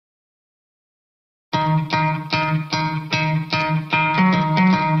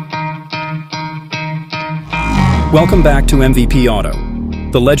Welcome back to MVP Auto.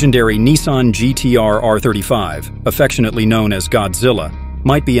 The legendary Nissan GT-R R35, affectionately known as Godzilla,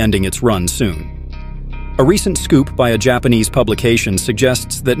 might be ending its run soon. A recent scoop by a Japanese publication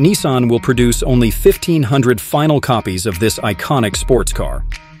suggests that Nissan will produce only 1,500 final copies of this iconic sports car.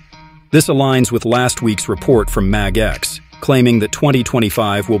 This aligns with last week's report from MagX, claiming that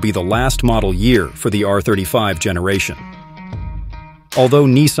 2025 will be the last model year for the R35 generation. Although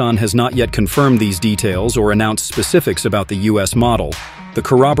Nissan has not yet confirmed these details or announced specifics about the US model, the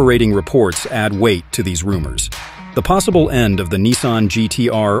corroborating reports add weight to these rumors. The possible end of the Nissan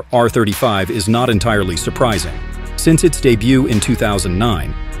GT-R R35 is not entirely surprising. Since its debut in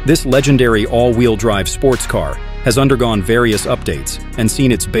 2009, this legendary all-wheel drive sports car has undergone various updates and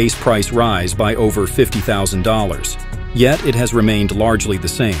seen its base price rise by over $50,000. Yet it has remained largely the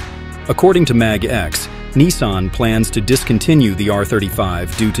same. According to MagX, Nissan plans to discontinue the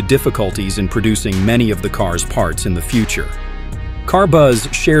R35 due to difficulties in producing many of the car's parts in the future.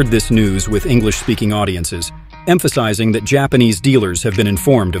 CarBuzz shared this news with English-speaking audiences, emphasizing that Japanese dealers have been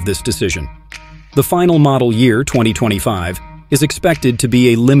informed of this decision. The final model year, 2025, is expected to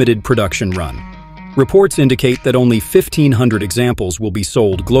be a limited production run. Reports indicate that only 1,500 examples will be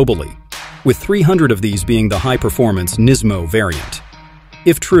sold globally, with 300 of these being the high-performance Nismo variant.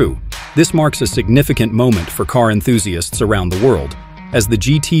 If true, this marks a significant moment for car enthusiasts around the world, as the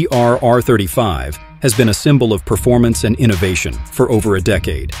GT-R R35 has been a symbol of performance and innovation for over a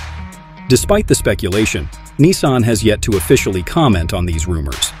decade. Despite the speculation, Nissan has yet to officially comment on these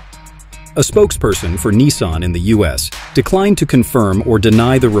rumors. A spokesperson for Nissan in the US declined to confirm or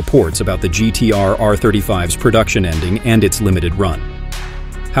deny the reports about the GT-R R35's production ending and its limited run.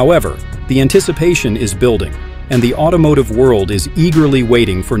 However, the anticipation is building, and the automotive world is eagerly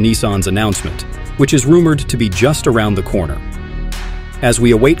waiting for Nissan's announcement, which is rumored to be just around the corner. As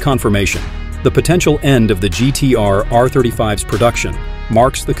we await confirmation, the potential end of the GT-R R35's production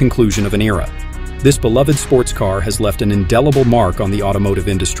marks the conclusion of an era. This beloved sports car has left an indelible mark on the automotive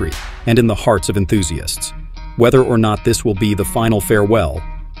industry and in the hearts of enthusiasts. Whether or not this will be the final farewell,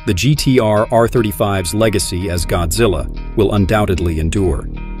 the GT-R R35's legacy as Godzilla will undoubtedly endure.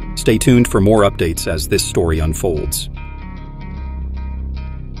 Stay tuned for more updates as this story unfolds.